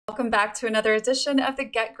welcome back to another edition of the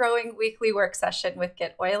Get Growing weekly work session with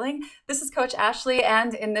GetOiling. This is Coach Ashley,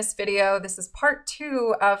 and in this video, this is part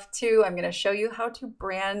 2 of 2. I'm going to show you how to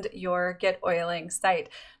brand your GetOiling site.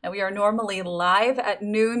 Now, we are normally live at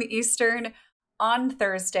noon Eastern on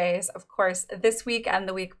Thursdays. Of course, this week and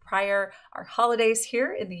the week prior are holidays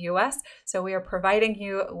here in the US, so we are providing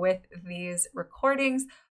you with these recordings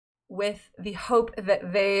with the hope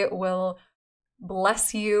that they will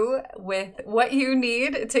bless you with what you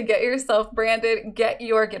need to get yourself branded, get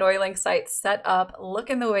your GetOiling site set up,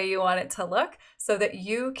 looking the way you want it to look, so that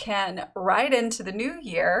you can ride into the new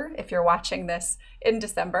year. If you're watching this in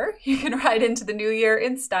December, you can ride into the new year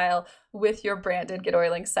in style with your branded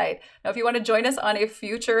GetOiling site. Now, if you want to join us on a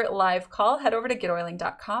future live call, head over to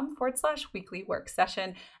getoiling.com/weekly work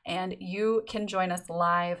session, and you can join us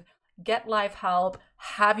live, get live help,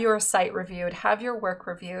 have your site reviewed, have your work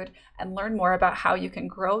reviewed, and learn more about how you can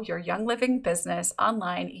grow your young living business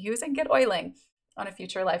online using GetOiling on a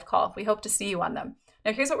future live call. We hope to see you on them.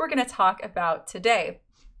 Now, here's what we're going to talk about today.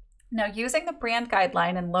 Now, using the brand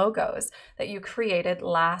guideline and logos that you created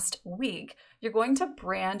last week, you're going to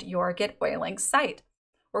brand your GetOiling site.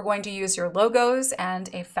 We're going to use your logos and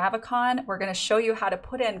a favicon. We're going to show you how to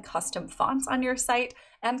put in custom fonts on your site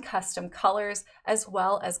and custom colors, as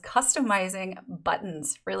well as customizing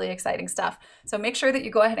buttons. Really exciting stuff. So make sure that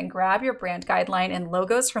you go ahead and grab your brand guideline and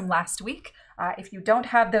logos from last week. If you don't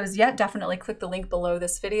have those yet, definitely click the link below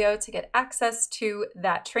this video to get access to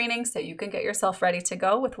that training so you can get yourself ready to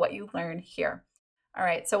go with what you learn here. All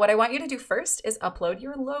right, so what I want you to do first is upload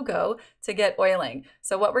your logo to GetOiling.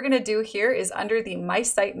 So what we're going to do here is under the My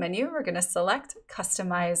Site menu, we're going to select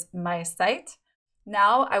Customize My Site.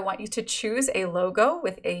 Now I want you to choose a logo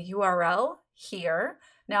with a URL here.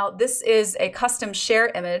 Now this is a custom share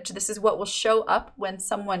image. This is what will show up when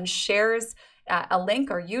someone shares a link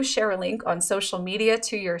or you share a link on social media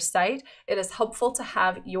to your site. It is helpful to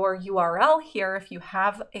have your URL here if you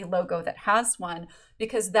have a logo that has one,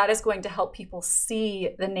 because that is going to help people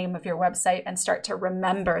see the name of your website and start to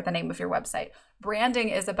remember the name of your website. Branding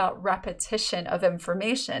is about repetition of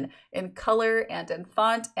information in color and in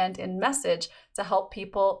font and in message to help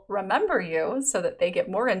people remember you so that they get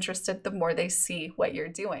more interested the more they see what you're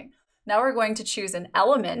doing. Now we're going to choose an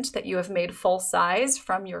element that you have made full size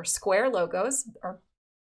from your square logos, or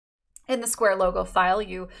in the square logo file,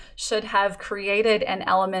 you should have created an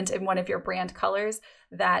element in one of your brand colors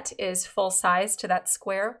that is full size to that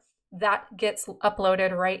square. That gets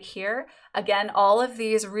uploaded right here. Again, all of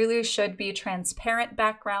these really should be transparent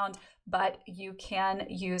background, but you can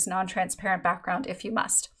use non-transparent background if you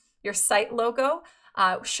must. Your site logo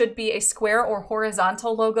should be a square or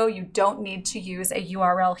horizontal logo. You don't need to use a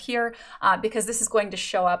URL here because this is going to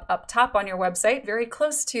show up top on your website, very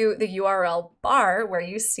close to the URL bar where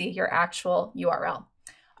you see your actual URL.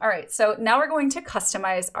 All right, so now we're going to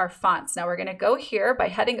customize our fonts. Now we're going to go here by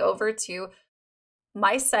heading over to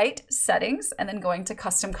My Site Settings and then going to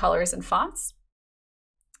Custom Colors and Fonts.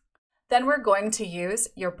 Then we're going to use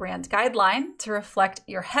your brand guideline to reflect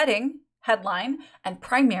your heading, headline, and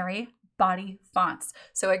primary body fonts.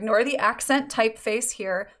 So ignore the accent typeface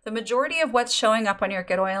here. The majority of what's showing up on your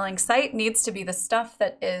GetOiling site needs to be the stuff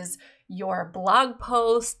that is your blog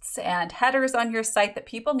posts and headers on your site that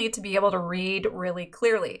people need to be able to read really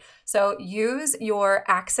clearly. So use your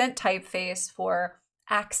accent typeface for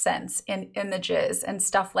accents in images and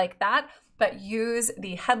stuff like that, but use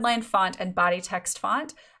the headline font and body text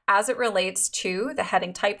font as it relates to the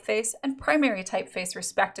heading typeface and primary typeface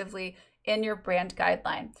respectively in your brand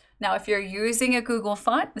guideline. Now, if you're using a Google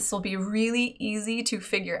font, this will be really easy to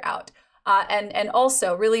figure out. And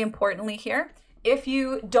also, really importantly here, if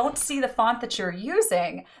you don't see the font that you're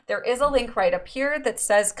using, there is a link right up here that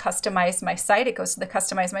says Customize My Site. It goes to the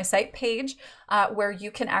Customize My Site page where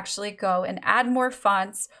you can actually go and add more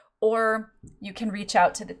fonts, or you can reach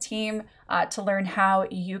out to the team to learn how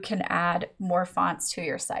you can add more fonts to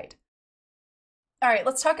your site. All right,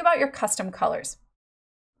 let's talk about your custom colors.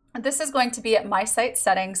 This is going to be at My Site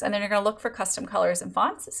Settings, and then you're going to look for custom colors and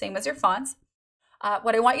fonts, same as your fonts.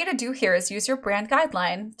 What I want you to do here is use your brand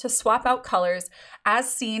guideline to swap out colors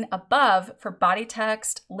as seen above for body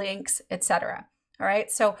text, links, etc. All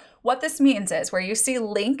right, so what this means is where you see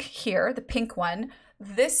link here, the pink one,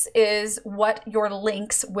 this is what your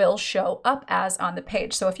links will show up as on the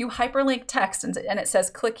page. So if you hyperlink text and it says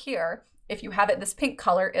click here, if you have it this pink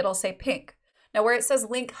color, it'll say pink. Now, where it says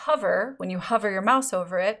link hover, when you hover your mouse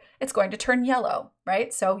over it, it's going to turn yellow,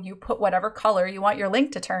 right? So you put whatever color you want your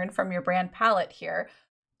link to turn from your brand palette here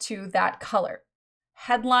to that color.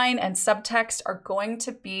 Headline and subtext are going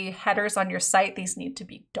to be headers on your site. These need to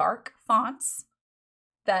be dark fonts.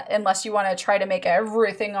 that unless you want to try to make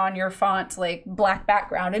everything on your font like black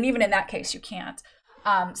background. And even in that case, you can't.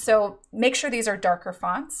 So make sure these are darker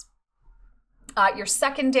fonts. Your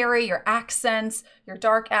secondary, your accents, your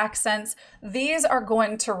dark accents, these are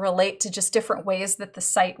going to relate to just different ways that the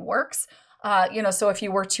site works. So if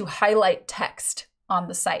you were to highlight text on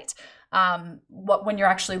the site, when you're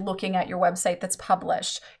actually looking at your website that's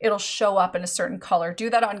published, it'll show up in a certain color. Do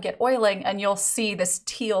that on GetOiling and you'll see this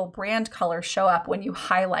teal brand color show up when you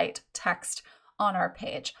highlight text on our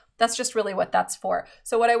page. That's just really what that's for.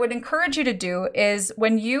 So what I would encourage you to do is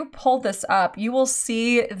when you pull this up, you will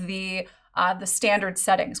see the standard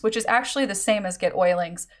settings, which is actually the same as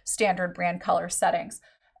GetOiling's standard brand color settings.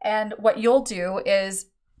 And what you'll do is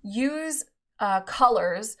use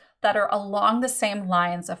colors that are along the same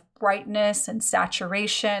lines of brightness and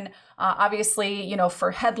saturation. Obviously,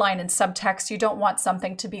 for headline and subtext, you don't want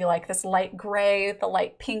something to be like this light gray, the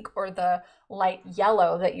light pink, or the light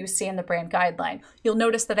yellow that you see in the brand guideline. You'll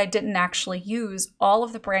notice that I didn't actually use all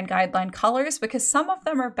of the brand guideline colors because some of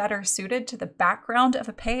them are better suited to the background of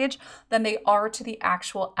a page than they are to the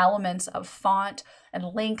actual elements of font and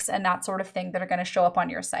links and that sort of thing that are going to show up on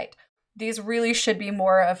your site. These really should be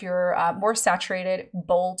more of your more saturated,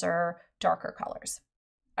 bolder, darker colors.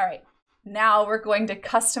 All right, now we're going to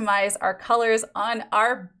customize our colors on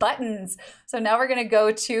our buttons. So now we're going to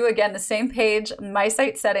go to, again, the same page, My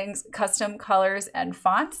Site Settings, Custom Colors and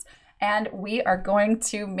Fonts, and we are going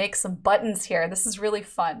to make some buttons here. This is really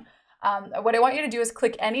fun. What I want you to do is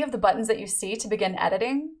click any of the buttons that you see to begin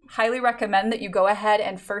editing. Highly recommend that you go ahead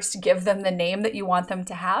and first give them the name that you want them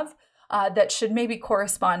to have. That should maybe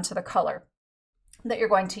correspond to the color that you're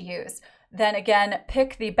going to use. Then again,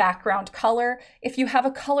 pick the background color. If you have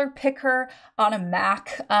a color picker on a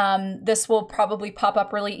Mac, this will probably pop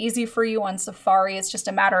up really easy for you on Safari. It's just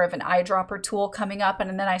a matter of an eyedropper tool coming up,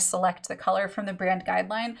 and then I select the color from the brand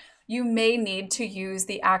guideline. You may need to use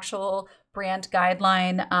the actual brand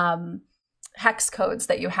guideline hex codes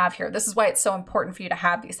that you have here. This is why it's so important for you to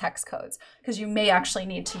have these hex codes, because you may actually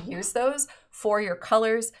need to use those for your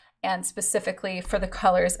colors and specifically for the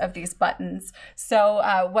colors of these buttons.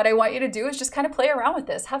 So what I want you to do is just kind of play around with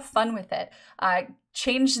this, have fun with it.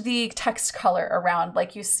 Change the text color around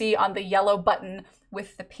like you see on the yellow button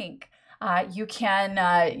with the pink. You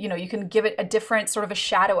can give it a different sort of a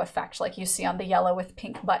shadow effect like you see on the yellow with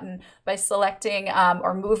pink button by selecting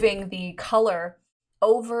or moving the color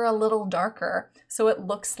over a little darker so it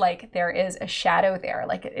looks like there is a shadow there,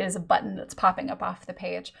 like it is a button that's popping up off the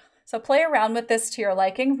page. So play around with this to your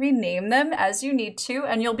liking, rename them as you need to,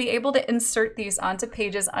 and you'll be able to insert these onto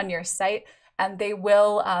pages on your site, and they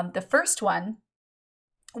will, the first one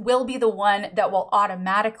will be the one that will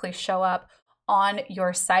automatically show up on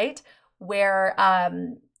your site where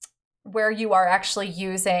you are actually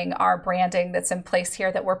using our branding that's in place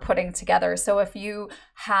here that we're putting together. So if you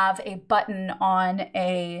have a button on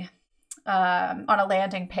a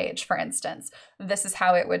landing page, for instance, this is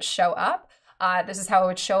how it would show up. This is how it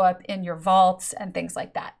would show up in your vaults and things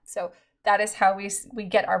like that. So that is how we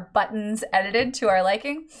get our buttons edited to our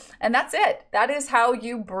liking. And that's it. That is how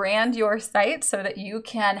you brand your site so that you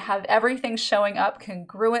can have everything showing up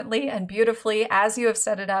congruently and beautifully as you have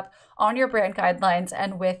set it up on your brand guidelines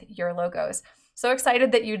and with your logos. So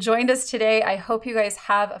excited that you joined us today. I hope you guys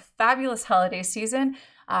have a fabulous holiday season.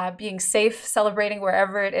 Being safe, celebrating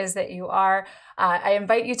wherever it is that you are. I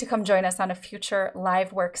invite you to come join us on a future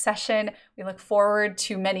live work session. We look forward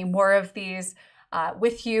to many more of these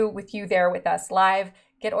with you there with us live.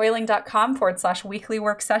 GetOiling.com/weekly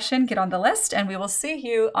work session. Get on the list and we will see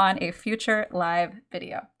you on a future live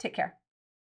video. Take care.